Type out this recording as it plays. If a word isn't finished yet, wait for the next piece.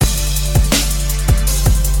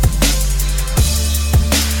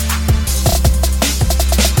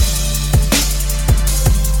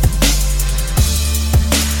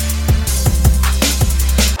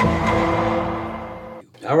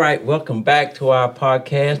right, welcome back to our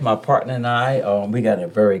podcast. My partner and I, we got a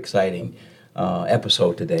very exciting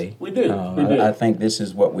episode today. We do. I think this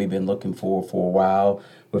is what we've been looking for a while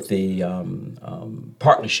with the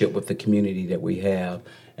partnership with the community that we have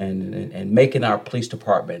and making our police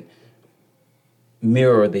department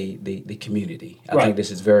mirror the community. I think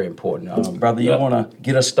this is very important. Brother, you want to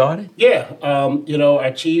get us started? Yeah.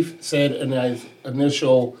 Our chief said in his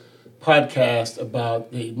initial podcast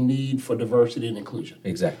about the need for diversity and inclusion.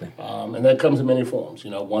 Exactly. And that comes in many forms.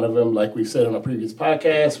 One of them, like we said on a previous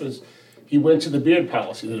podcast, was he went to the beard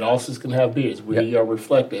policy that officers can have beards. We are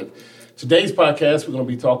reflective. Today's podcast, we're going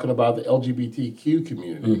to be talking about the LGBTQ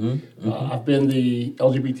community. I've been the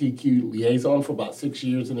LGBTQ liaison for about 6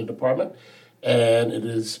 years in the department, and it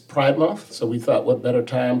is Pride Month, so we thought what better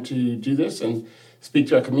time to do this and speak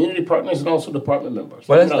to our community partners and also department members.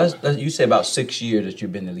 Well, you say about 6 years that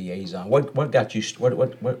you've been the liaison. What got you?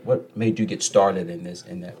 What made you get started in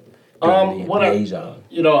that? Liaison.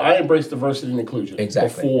 I embrace diversity and inclusion.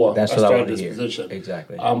 Exactly. Before That's I what I started want to this hear. position.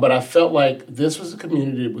 Exactly. But I felt like this was a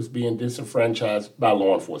community that was being disenfranchised by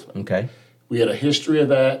law enforcement. Okay. We had a history of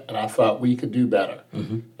that, and I thought we could do better.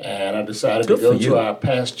 And I decided Good to go for you. to our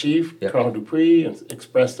past chief, Colonel Dupree, and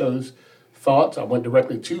express those thoughts. I went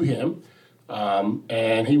directly to him,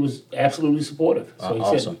 and he was absolutely supportive. So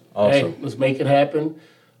he said, hey, let's make it happen.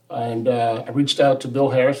 And I reached out to Bill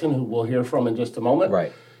Harrison, who we'll hear from in just a moment.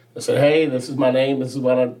 Right. I said, hey, this is my name. This is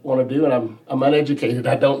what I want to do, and I'm uneducated.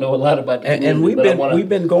 I don't know a lot about the community. And we've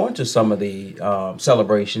been going to some of the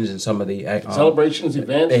celebrations and some of the celebrations,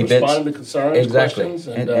 events, responding to concerns, questions,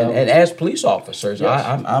 and as police officers,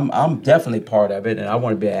 yes. I'm definitely part of it, and I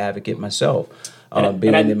want to be an advocate myself,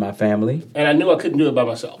 being in my family. And I knew I couldn't do it by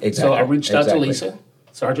myself. Exactly. So I reached out to Lisa,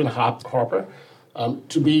 Sergeant Harper,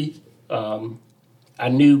 to be our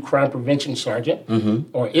new crime prevention sergeant,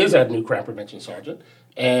 or is our new crime prevention sergeant.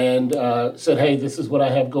 And said, hey, this is what I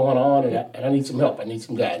have going on, and I need some help. I need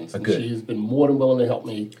some guidance. And she has been more than willing to help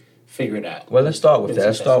me figure it out. Well, let's start with that.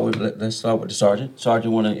 Let's start with the sergeant.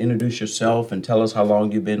 Sergeant, want to introduce yourself and tell us how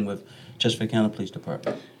long you've been with Chesapeake County Police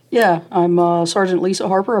Department? Yeah, I'm Sergeant Lisa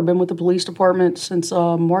Harper. I've been with the police department since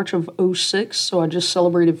March of '06, so I just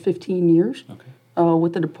celebrated 15 years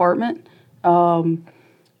with the department.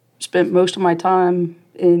 Spent most of my time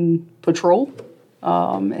in patrol.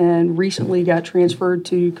 And recently got transferred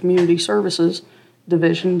to Community Services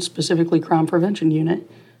Division, specifically Crime Prevention Unit.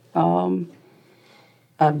 I'm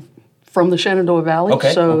from the Shenandoah Valley,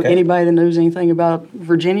 anybody that knows anything about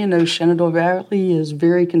Virginia knows Shenandoah Valley is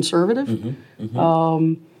very conservative.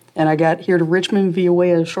 And I got here to Richmond via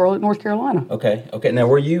way of Charlotte, North Carolina. Okay. Now,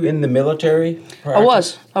 were you in the military prior?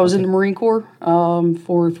 I was in the Marine Corps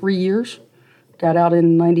for 3 years. Got out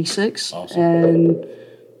in '96. Awesome. And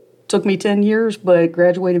took me 10 years, but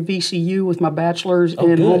graduated VCU with my bachelor's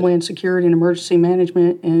in Homeland Security and Emergency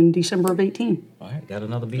Management in December of '18. All right, got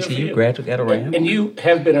another VCU graduate, got a RAM. And you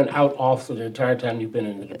have been an out officer the entire time you've been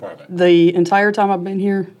in the department? The entire time I've been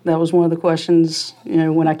here, that was one of the questions,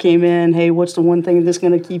 when I came in, hey, what's the one thing that's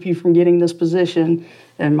going to keep you from getting this position?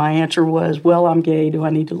 And my answer was, well, I'm gay. Do I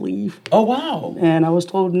need to leave? Oh, wow. And I was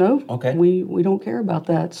told, no. Okay. We don't care about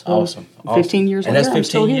that. So awesome. 15 years later, I'm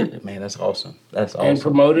still here. Man, that's awesome. That's awesome. And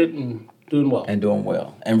promoted and doing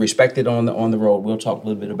well. And respected on the road. We'll talk a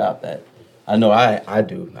little bit about that. I know I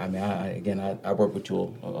do. I mean, I work with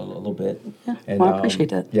you a little bit. Yeah, and, I appreciate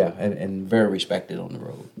that. Yeah, and very respected on the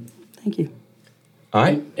road. Thank you. All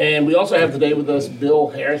right. And we also have today with us Bill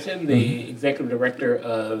Harrison, the Executive Director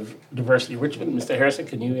of Diversity Richmond. Mr. Harrison,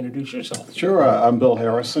 can you introduce yourself? Sure. I'm Bill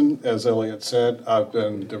Harrison. As Elliot said, I've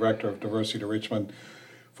been Director of Diversity Richmond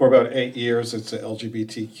for about 8 years. It's the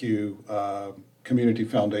LGBTQ Community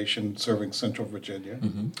Foundation serving Central Virginia.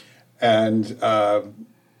 And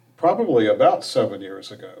probably about 7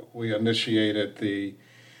 years ago, we initiated the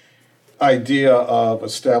idea of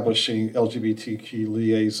establishing LGBTQ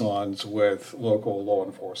liaisons with local law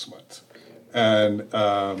enforcement. And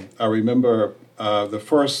I remember the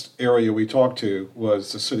first area we talked to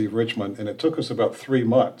was the city of Richmond, and it took us about 3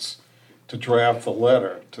 months to draft the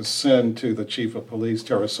letter to send to the chief of police,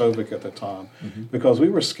 Tarasovic at the time, because we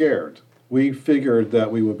were scared. We figured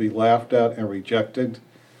that we would be laughed at and rejected.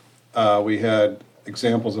 We had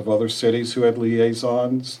examples of other cities who had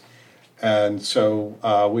liaisons. And so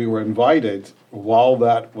we were invited while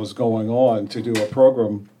that was going on to do a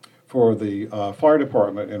program for the fire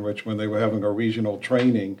department in Richmond. They were having a regional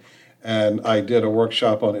training, and I did a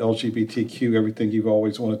workshop on LGBTQ, everything you've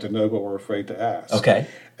always wanted to know but were afraid to ask. Okay.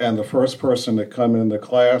 And the first person to come in the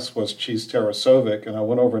class was Chief Tarasovic, and I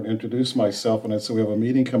went over and introduced myself, and I said, we have a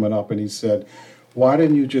meeting coming up, and he said, why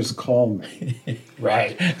didn't you just call me?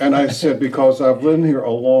 Right. And I said, because I've been here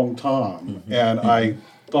a long time, and I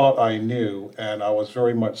thought I knew, and I was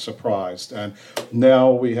very much surprised. And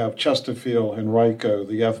now we have Chesterfield, Henrico,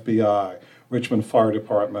 the FBI, Richmond Fire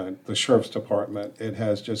Department, the Sheriff's Department. It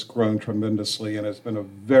has just grown tremendously, and it's been a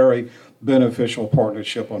very beneficial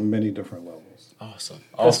partnership on many different levels. Awesome.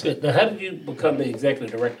 That's Awesome. good. Now, how did you become the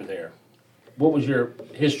executive director there? What was your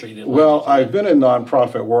history? That Well, I've been in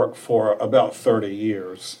nonprofit work for about 30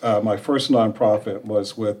 years. My first nonprofit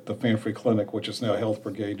was with the Fanfrey Clinic, which is now Health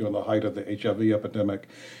Brigade, during the height of the HIV epidemic.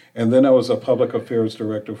 And then I was a public affairs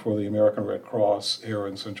director for the American Red Cross here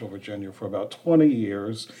in Central Virginia for about 20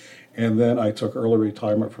 years. And then I took early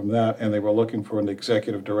retirement from that, and they were looking for an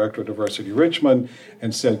executive director at Diversity Richmond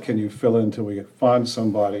and said, can you fill in until we find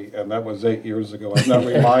somebody? And that was 8 years ago. I'm not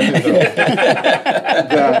reminded of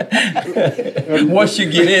that. And once you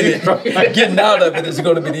get in it, getting out of it is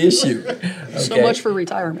going to be the issue. So Okay. much for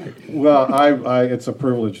retirement. Well, it's a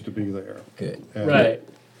privilege to be there. Good. And Right.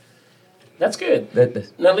 That's good.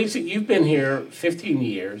 That- Now, Lisa, you've been here 15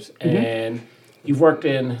 years, and you've worked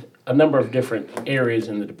in a number of different areas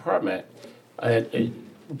in the department,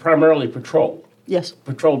 primarily patrol Yes.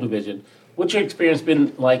 division. What's your experience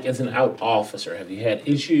been like as an out officer? Have you had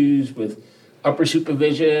issues with upper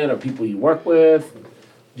supervision or people you work with?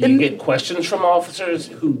 Do you get questions from officers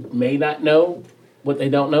who may not know what they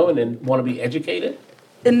don't know and then want to be educated?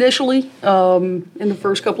 Initially, in the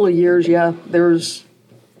first couple of years, yeah, there's,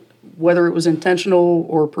 whether it was intentional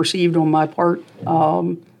or perceived on my part,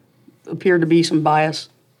 appeared to be some bias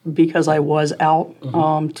because I was out.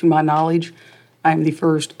 To my knowledge, I'm the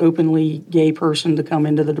first openly gay person to come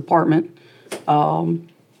into the department.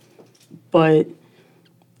 But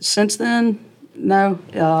since then, no.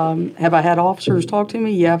 Have I had officers talk to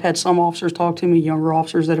me? Yeah, I've had some officers talk to me, younger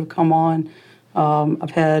officers that have come on.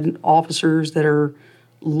 I've had officers that are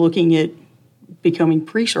looking at becoming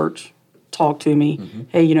pre-certs talk to me.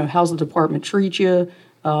 Hey, how's the department treat you?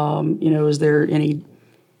 Is there any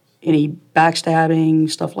backstabbing,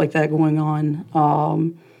 stuff like that going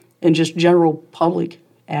on? And just general public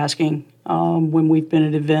asking when we've been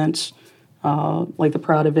at events, like the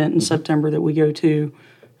Proud event in September that we go to,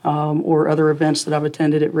 or other events that I've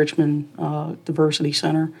attended at Richmond Diversity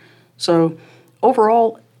Center. So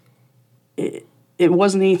overall, it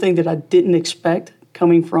wasn't anything that I didn't expect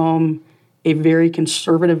coming from a very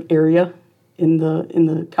conservative area in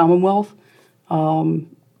the Commonwealth,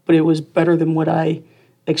 but it was better than what I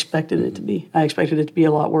expected it to be. I expected it to be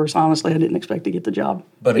a lot worse. Honestly, I didn't expect to get the job.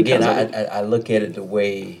 But again, because of it. I look at it the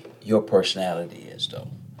way your personality is, though.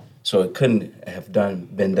 So it couldn't have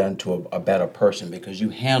been done to a better person because you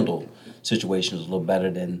handle situations a little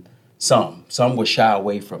better than some. Some would shy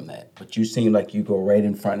away from that. But you seem like you go right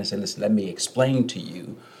in front and say, listen, let me explain to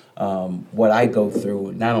you what I go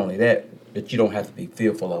through. Not only that you don't have to be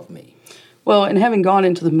fearful of me. Well, and having gone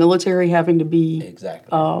into the military, having to be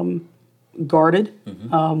Exactly. guarded.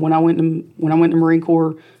 When I went to Marine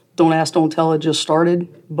Corps, don't ask, don't tell, it just started,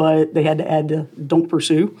 but they had to add the don't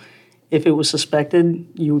pursue. If it was suspected,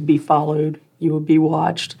 you would be followed, you would be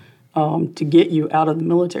watched to get you out of the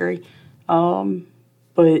military.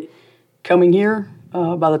 But coming here,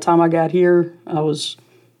 by the time I got here, I was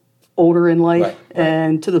older in life, Right.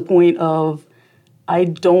 and to the point of I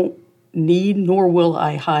don't need nor will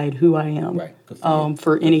I hide who I am Right. Good for you.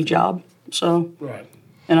 for any job. So, Right.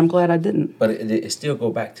 and I'm glad I didn't. But it still go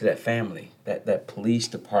back to that family, that police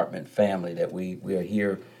department family that we are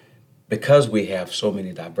here because we have so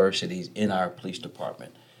many diversities in our police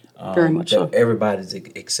department. Very much so. That everybody's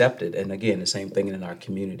accepted. And again, the same thing in our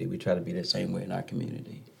community. We try to be the same way in our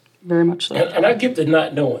community. Very much so. And I get the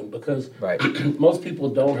not knowing because Right. most people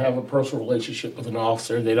don't have a personal relationship with an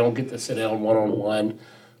officer. They don't get to sit down one-on-one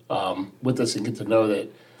with us and get to know that,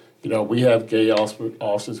 we have gay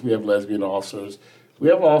officers, we have lesbian officers. We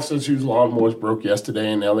have officers whose lawnmowers broke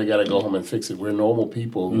yesterday and now they got to go home and fix it. We're normal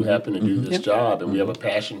people who happen to do this job, and we have a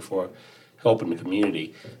passion for helping the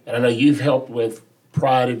community. And I know you've helped with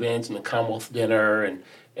Pride events and the Commonwealth Dinner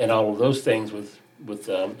and all of those things with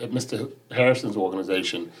at Mr. Harrison's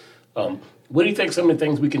organization. What do you think some of the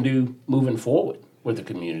things we can do moving forward with the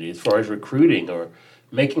community as far as recruiting or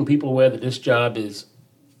making people aware that this job is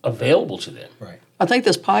available to them? Right. I think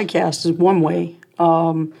this podcast is one way,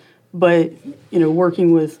 but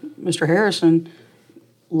working with Mr. Harrison,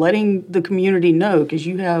 letting the community know, because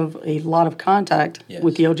you have a lot of contact Yes.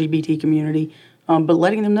 with the LGBT community, but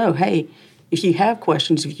letting them know, hey, if you have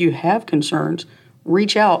questions, if you have concerns,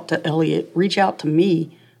 reach out to Elliot, reach out to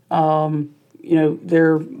me.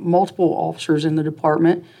 There are multiple officers in the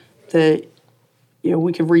department that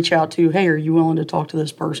we could reach out to. Hey, are you willing to talk to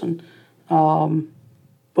this person?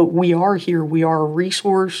 But we are here. We are a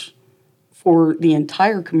resource for the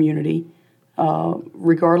entire community,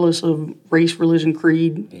 regardless of race, religion,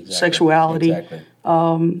 creed, sexuality. Exactly.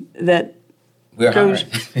 That We're goes.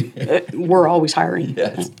 hiring. We're always hiring.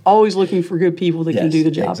 Yes. Always looking for good people that can Yes, do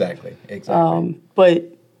the job. Exactly.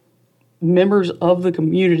 But members of the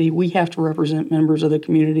community, we have to represent members of the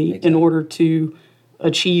community in order to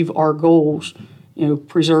achieve our goals.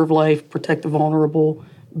 Preserve life, protect the vulnerable,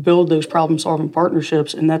 build those problem-solving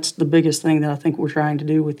partnerships, and that's the biggest thing that I think we're trying to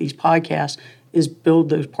do with these podcasts is build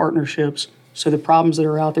those partnerships so the problems that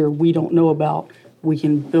are out there we don't know about, we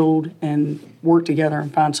can build and work together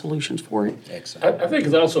and find solutions for it. I think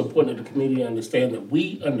it's also important that the community understand that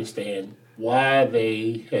we understand why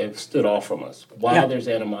they have stood off from us, why there's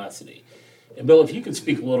animosity. And Bill, if you could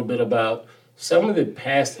speak a little bit about some of the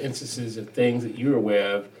past instances of things that you're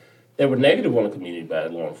aware of that were negative on the community by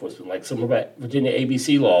law enforcement, like some of Virginia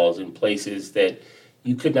ABC laws in places that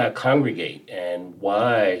you could not congregate, and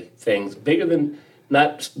why things bigger than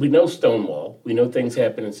we know Stonewall, we know things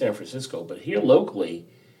happen in San Francisco, but here locally,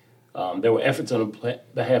 there were efforts on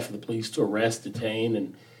behalf of the police to arrest, detain,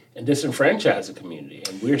 and disenfranchise the community,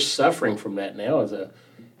 and we're suffering from that now as a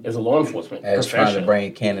law enforcement As profession. trying to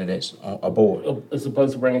bring candidates aboard. As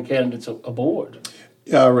opposed to bringing candidates aboard.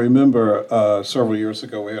 Yeah, I remember several years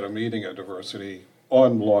ago we had a meeting at Diversity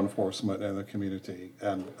on law enforcement and the community,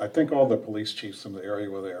 and I think all the police chiefs in the area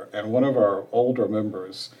were there. And one of our older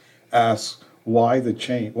members asked, "Why the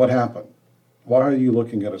change? What happened? Why are you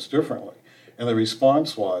looking at us differently?" And the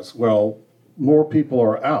response was, "Well, more people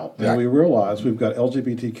are out, and we realize we've got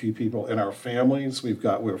LGBTQ people in our families.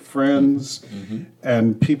 We're friends,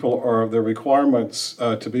 and their requirements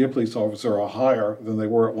to be a police officer are higher than they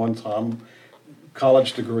were at one time."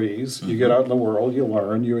 College degrees, you get out in the world, you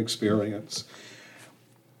learn, you experience.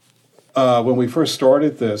 When we first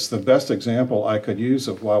started this, the best example I could use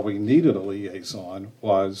of why we needed a liaison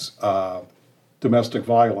was domestic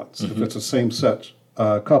violence. If it's a same-sex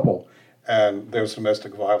couple and there's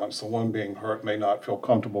domestic violence, the one being hurt may not feel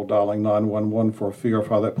comfortable dialing 911 for fear of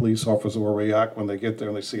how that police officer will react when they get there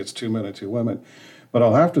and they see it's 2 men and 2 women. But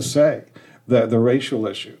I'll have to say that the racial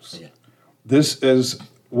issues, this is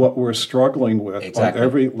what we're struggling with on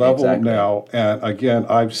every level now. And again,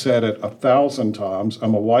 I've said it 1,000 times.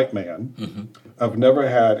 I'm a white man. I've never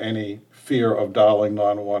had any fear of dialing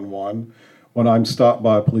 911. When I'm stopped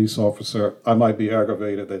by a police officer, I might be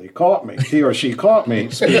aggravated that he or she caught me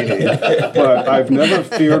speeding, but I've never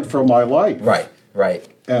feared for my life. Right.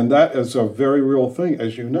 And that is a very real thing,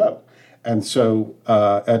 as you know. And so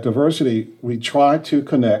at Diversity, we try to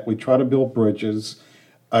connect, we try to build bridges.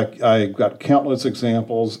 I got countless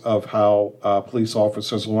examples of how police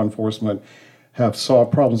officers, law enforcement have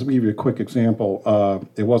solved problems. Let me give you a quick example.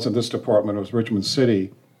 It wasn't this department, it was Richmond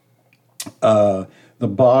City. The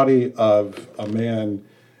body of a man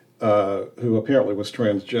who apparently was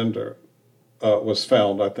transgender was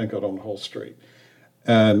found, I think, out on Hull Street.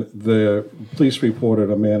 And the police reported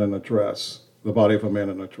a man in a dress. The body of a man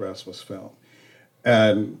in a dress was found.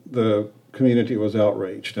 And the community was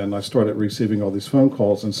outraged, and I started receiving all these phone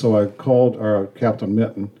calls. And so I called our Captain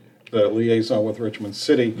Minton, the liaison with Richmond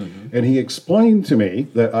City, and he explained to me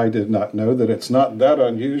that I did not know that it's not that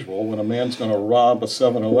unusual when a man's going to rob a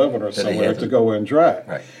 7-Eleven or somewhere to go and drag.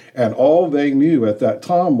 Right. And all they knew at that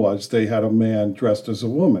time was they had a man dressed as a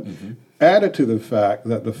woman. Added to the fact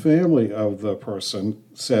that the family of the person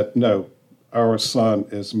said, no, our son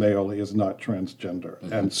is male, he is not transgender.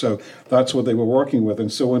 And so that's what they were working with.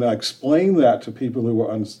 And so when I explained that to people who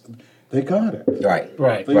were they got it.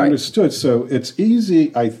 Right. They understood. So it's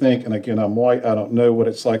easy, I think, and again, I'm white, I don't know what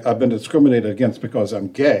it's like. I've been discriminated against because I'm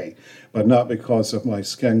gay, but not because of my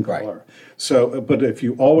skin color. So, but if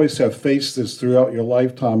you always have faced this throughout your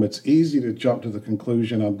lifetime, it's easy to jump to the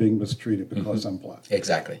conclusion I'm being mistreated because I'm black.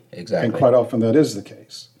 Exactly. And quite often that is the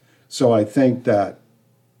case. So I think that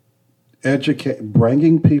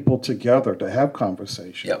bringing people together to have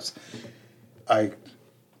conversations.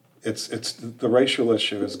 It's the racial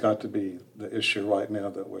issue has got to be the issue right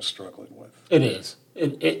now that we're struggling with. It is.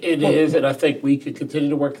 It is, and I think we could continue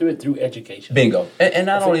to work through it through education. Bingo. And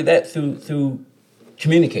not only that, through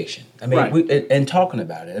communication. I mean, and talking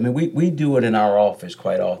about it. I mean, we do it in our office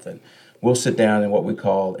quite often. We'll sit down in what we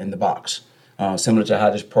call in the box, similar to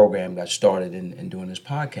how this program got started in doing this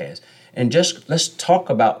podcast. And just let's talk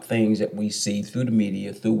about things that we see through the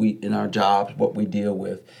media, in our jobs, what we deal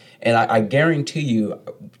with. And I guarantee you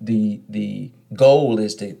the goal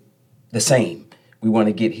is the same. We want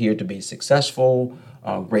to get here to be successful,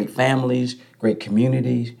 great families, great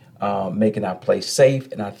communities, making our place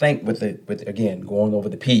safe. And I think with again going over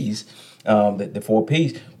the P's, the 4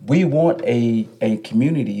 P's, we want a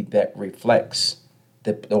community that reflects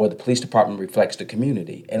the police department reflects the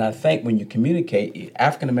community. And I think when you communicate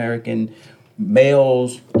African American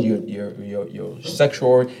males, your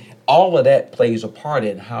sexual, all of that plays a part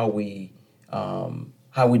in how we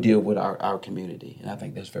deal with our community. And I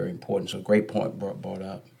think that's very important. So great point brought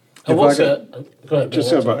up. Go ahead.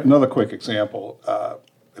 Just have another quick example,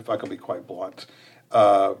 if I could be quite blunt.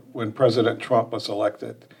 When President Trump was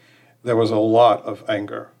elected, there was a lot of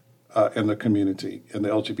anger in the community, in the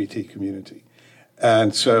LGBT community.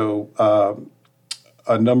 And so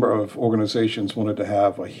a number of organizations wanted to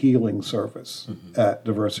have a healing service at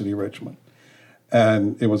Diversity Richmond.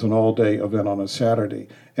 And it was an all-day event on a Saturday.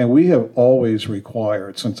 And we have always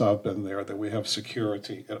required, since I've been there, that we have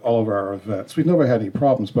security at all of our events. We've never had any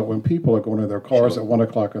problems, but when people are going to their cars at 1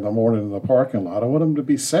 o'clock in the morning in the parking lot, I want them to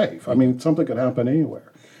be safe. I mean, something could happen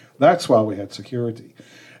anywhere. That's why we had security.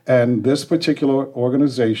 And this particular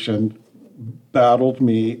organization battled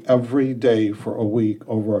me every day for a week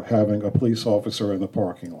over having a police officer in the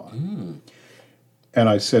parking lot. And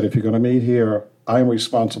I said, if you're going to meet here, I'm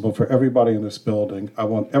responsible for everybody in this building. I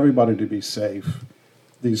want everybody to be safe.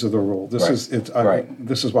 These are the rules.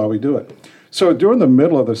 This is why we do it. So during the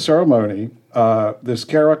middle of the ceremony, this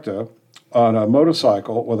character on a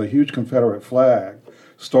motorcycle with a huge Confederate flag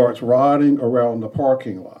starts riding around the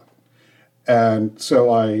parking lot. And so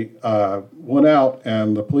I went out,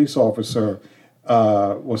 and the police officer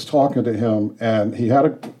was talking to him, and he had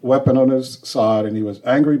a weapon on his side, and he was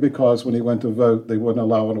angry because when he went to vote, they wouldn't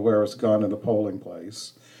allow him to wear his gun in the polling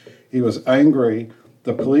place. He was angry.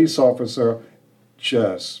 The police officer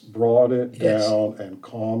just brought it down and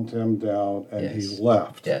calmed him down, and he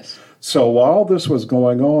left. Yes. So while this was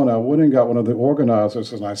going on, I went and got one of the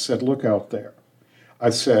organizers, and I said, look out there. I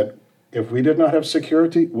said, if we did not have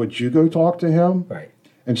security, would you go talk to him? Right.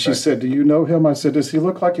 And she said, do you know him? I said, does he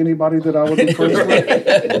look like anybody that I would be friends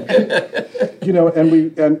with? You know,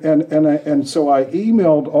 and so I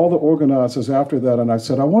emailed all the organizers after that, and I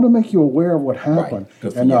said, I want to make you aware of what happened.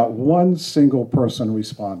 Right. And not one single person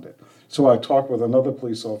responded. So I talked with another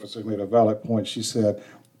police officer who made a valid point. She said,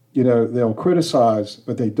 you know, they'll criticize,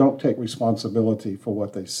 but they don't take responsibility for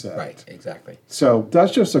what they said. Right, exactly. So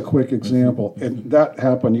that's just a quick example. And that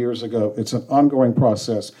happened years ago. It's an ongoing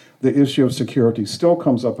process. The issue of security still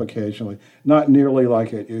comes up occasionally, not nearly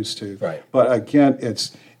like it used to. Right. But again,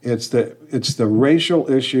 it's the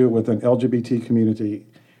racial issue with an LGBT community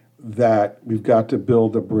that we've got to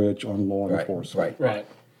build a bridge on law enforcement. Right.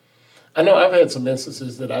 I know I've had some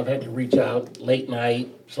instances that I've had to reach out late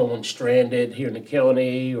night, someone stranded here in the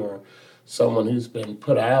county or someone who's been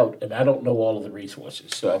put out, and I don't know all of the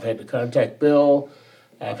resources. So I've had to contact Bill.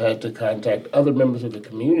 I've had to contact other members of the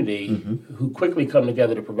community who quickly come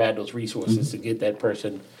together to provide those resources to get that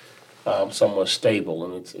person somewhere stable.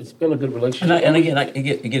 And it's been a good relationship. And again, I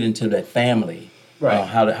get into that family. Right.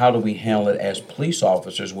 How do we handle it as police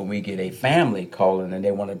officers when we get a family calling and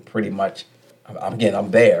they want to pretty much, again,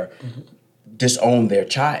 I'm there, disown their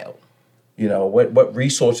child? You know, what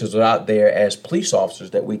resources are out there as police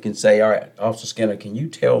officers that we can say, all right, Officer Skinner, can you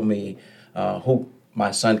tell me who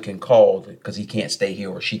my son can call because he can't stay here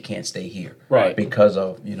or she can't stay here, right? Because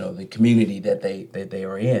of the community that they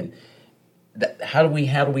are in. How do we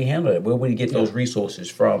handle it? Where would we get those resources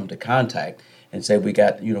from to contact and say we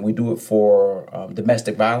got we do it for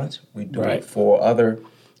domestic violence, we do it for other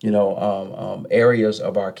areas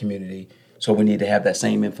of our community. So we need to have that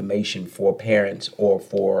same information for parents or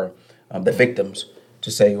for the victims to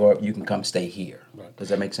say, well, you can come stay here. Right. Does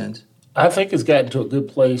that make sense? I think it's gotten to a good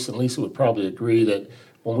place, and Lisa would probably agree that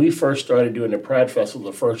when we first started doing the Pride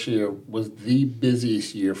Festival, the first year was the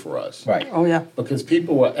busiest year for us. Right. Oh, yeah. Because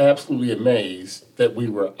people were absolutely amazed that we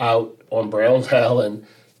were out on Browns Island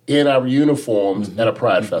in our uniforms at a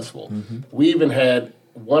Pride Festival. We even had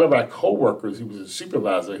one of our coworkers, who was a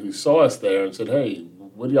supervisor, who saw us there and said, hey,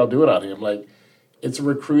 what are y'all doing out here? I'm like, it's a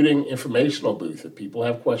recruiting informational booth. If people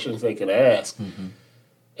have questions, they can ask.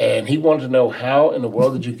 And he wanted to know, how in the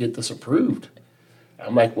world did you get this approved?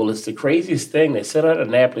 I'm like, well, it's the craziest thing. They sent out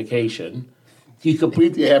an application. You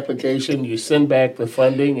complete the application, you send back the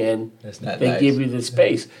funding, and they give you the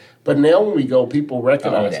space. But now when we go, people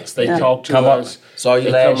recognize us. They talk to us. Saw you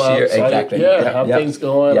last year. Exactly. How things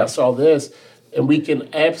going? I saw this. And we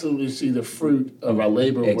can absolutely see the fruit of our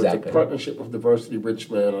labor with the partnership with Diversity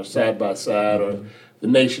Richmond or Side by Side or the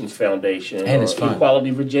Nations Foundation and or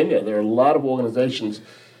Equality Virginia. There are a lot of organizations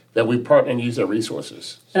that we partner and use their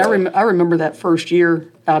resources. And I remember that first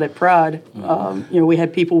year out at Pride, we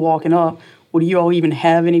had people walking up well, do you all even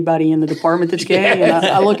have anybody in the department that's gay? And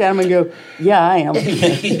I look at them and go, yeah, I am.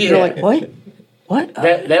 They're like, what? What?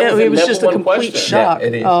 That was it the was number just a one complete question. shock. Yeah,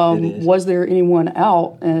 it is. It is. Was there anyone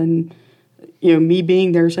out? And, me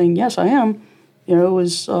being there saying, yes, I am, it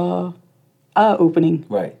was eye-opening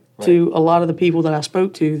Right. to a lot of the people that I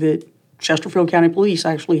spoke to that Chesterfield County Police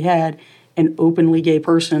actually had an openly gay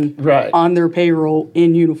person Right. on their payroll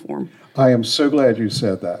in uniform. I am so glad you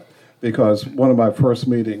said that, because one of my first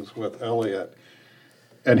meetings with Elliot,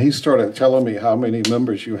 and he started telling me how many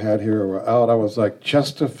members you had here were out. I was like,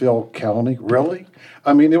 Chesterfield County, really?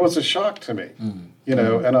 I mean, it was a shock to me,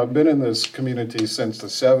 and I've been in this community since the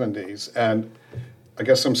 70s, and I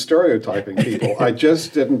guess I'm stereotyping people. I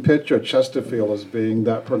just didn't picture Chesterfield as being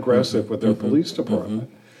that progressive with their police department.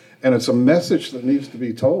 And it's a message that needs to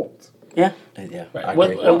be told. Yeah. Yeah. Right. I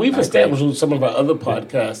Well, agree. and we've I agree. established with some of our other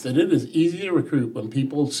podcasts that it is easy to recruit when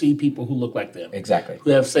people see people who look like them. Exactly. Who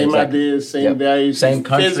have same Exactly. ideas, same Yep. values, Same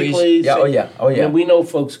countries. physically. Yeah, oh, yeah. Oh, yeah. And we know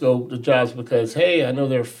folks go to jobs because, hey, I know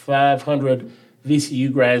there are 500 VCU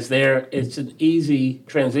grads there. It's an easy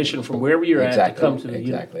transition from wherever you're at to Exactly. come to the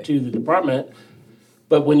Exactly. to the department.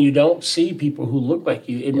 But when you don't see people who look like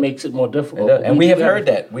you, it makes it more difficult. And we do have heard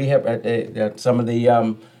that. We have some of the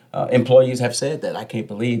employees have said that. I can't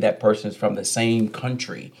believe that person is from the same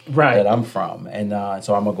country Right. that I'm from, and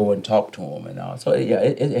so I'm gonna go and talk to them. And so yeah,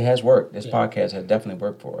 it has worked. This podcast has definitely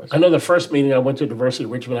worked for us. I know the first meeting I went to Diversity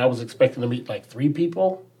of Richmond, I was expecting to meet like 3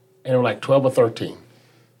 people, and there were like 12 or 13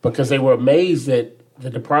 because they were amazed that the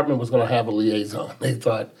department was going to have a liaison. They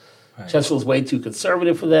thought Chesterfield's way too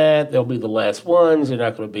conservative for that. They'll be the last ones. They're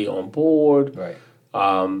not going to be on board. Right.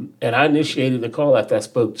 And I initiated the call after I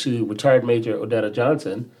spoke to retired Major Odetta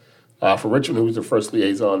Johnson for Richmond, who was the first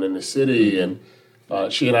liaison in the city. And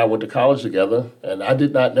she and I went to college together, and I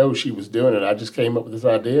did not know she was doing it. I just came up with this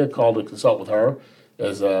idea, called to consult with her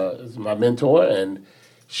as my mentor, and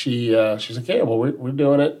she's like, yeah, well, we're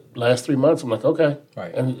doing it last 3 months. I'm like, okay.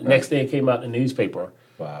 Right, And the next day it came out in the newspaper.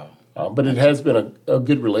 Wow. But it has been a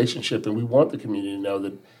good relationship, and we want the community to know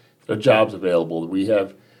that there are jobs available. That we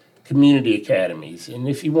have community academies, and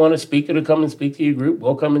if you want a speaker to come and speak to your group,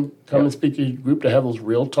 we'll come and speak to your group to have those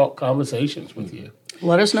real talk conversations with you.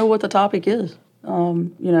 Let us know what the topic is. For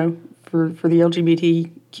the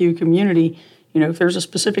LGBTQ community, if there's a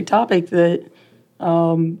specific topic that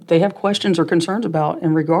they have questions or concerns about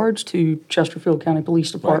in regards to Chesterfield County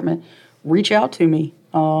Police Department, reach out to me.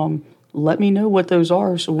 Let me know what those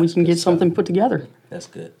are so we can get something put together. That's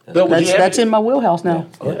good. Bill, would you have That's any- in my wheelhouse now.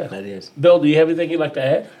 Yeah, that is. Bill, do you have anything you'd like to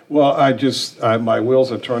add? Well, my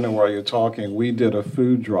wheels are turning while you're talking. We did a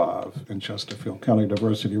food drive in Chesterfield. County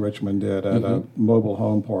Diversity Richmond did at a mobile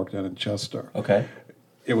home park down in Chester. Okay.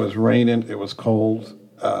 It was raining. It was cold.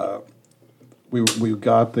 We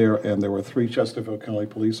got there, and there were 3 Chesterfield County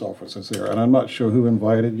police officers there. And I'm not sure who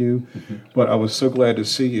invited you, but I was so glad to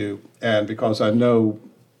see you. And because I know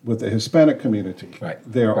with the Hispanic community, Right.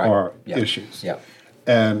 there Right. are Yeah. issues. Yeah.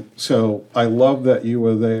 And so I love that you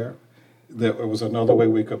were there. That it was another way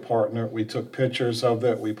we could partner. We took pictures of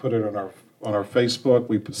that. We put it on our Facebook.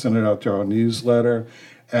 We sent it out to our newsletter.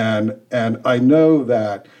 And I know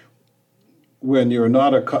that when you're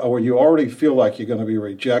not or you already feel like you're going to be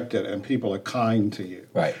rejected and people are kind to you.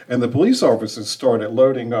 Right. And the police officers started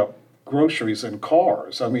loading up groceries in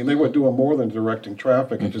cars. I mean, they were doing more than directing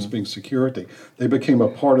traffic and just being security. They became a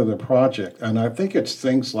part of the project. And I think it's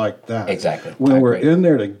things like that. Exactly. When I we're agree. in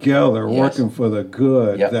there together, Yes. working for the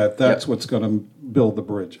good, Yep. that's Yep. what's going to build the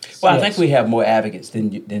bridges. Well, I Yes. think we have more advocates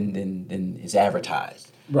than is advertised.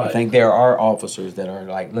 Right. I think there are officers that are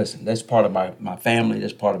like, listen, that's part of my family,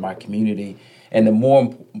 that's part of my community, and the more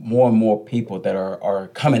and more people that are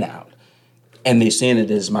coming out, and they're seeing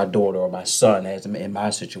it as my daughter or my son, as in my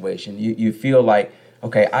situation, you feel like,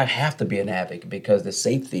 okay, I have to be an advocate because the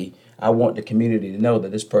safety. I want the community to know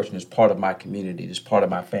that this person is part of my community, is part of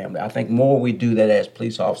my family. I think more we do that as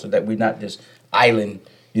police officers, that we're not this island,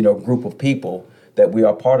 group of people, that we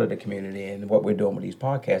are part of the community, and what we're doing with these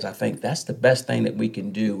podcasts. I think that's the best thing that we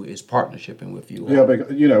can do is partnershiping with you. Yeah,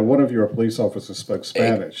 but one of your police officers spoke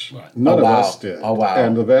Spanish. None Oh, of wow. us did. Oh, wow.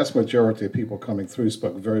 And the vast majority of people coming through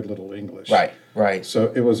spoke very little English. Right.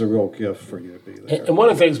 So it was a real gift for you to be there. And one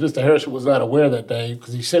of the things Mr. Harrison was not aware that day,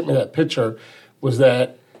 because he sent me that picture, was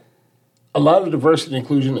that a lot of diversity and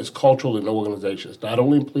inclusion is cultural in organizations, not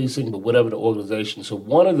only in policing, but whatever the organization. So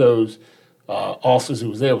one of those officers who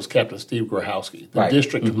was there was Captain Steve Grahowski, the Right.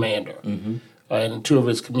 district commander, and 2 of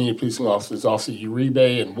his community policing officers, Officer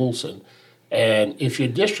Uribe and Wilson. And if your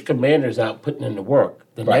district commander is out putting in the work,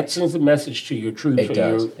 then Right. that sends a message to your troops It or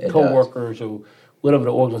does. your It coworkers or whatever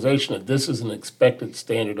the organization that this is an expected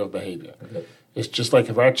standard of behavior. It's just like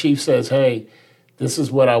if our chief says, hey, this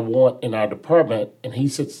is what I want in our department, and he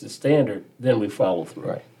sets the standard, then we follow through.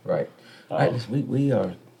 Right. All right, we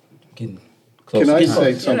are getting close. Can I to time.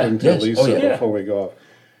 say something to Yes. Lisa Oh, yeah. before we go off?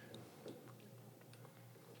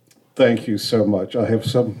 Thank you so much.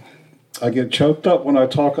 I get choked up when I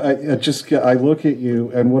talk. I look at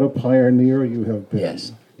you and what a pioneer you have been.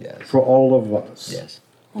 Yes. For all of us. Yes.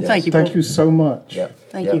 Well, thank you. Thank you so much. Yep.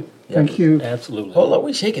 Thank Yep. you. Yep. Thank you. Absolutely. Hold on,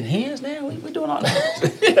 we shaking hands now? We doing all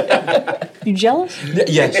that? You jealous?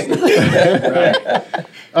 Yes.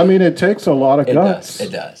 I mean, it takes a lot of It guts. does.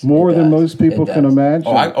 It does. More It than does. most people It can does. imagine.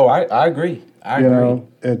 I agree. I You agree. know,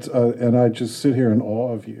 it's and I just sit here in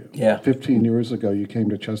awe of you. Yeah. 15 years ago, you came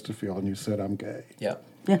to Chesterfield and you said, "I'm gay." Yep.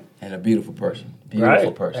 Yeah. And a beautiful person. Beautiful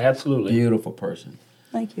Right. person. Absolutely. Beautiful person.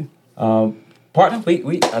 Thank you. Partner,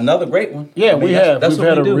 we another great one. Yeah, I mean, we that's- have. That's We've what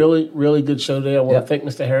had we a do. really, really good show today. I want Yeah. to thank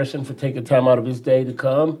Mr. Harrison for taking time out of his day to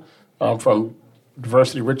come from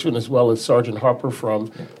Diversity Richmond, as well as Sergeant Harper from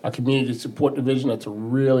our Community Support Division. That's a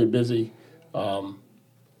really busy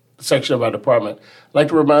section of our department. I'd like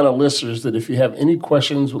to remind our listeners that if you have any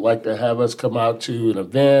questions, would like to have us come out to an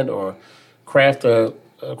event or craft a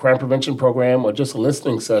crime prevention program or just a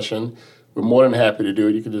listening session, we're more than happy to do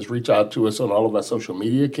it. You can just reach out to us on all of our social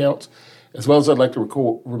media accounts. As well as I'd like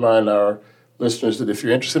to remind our listeners that if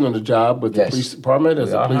you're interested in a job with the Yes. police department as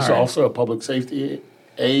We a are police hiring. officer, a public safety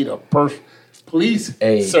aide, a police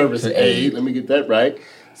Aide. service To aide, aid. let me get that right,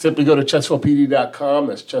 simply go to chesterfieldpd.com,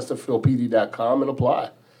 that's chesterfieldpd.com, and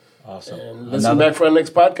apply. Awesome. And listen back for our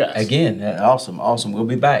next podcast. Again, awesome. We'll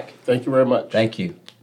be back. Thank you very much. Thank you.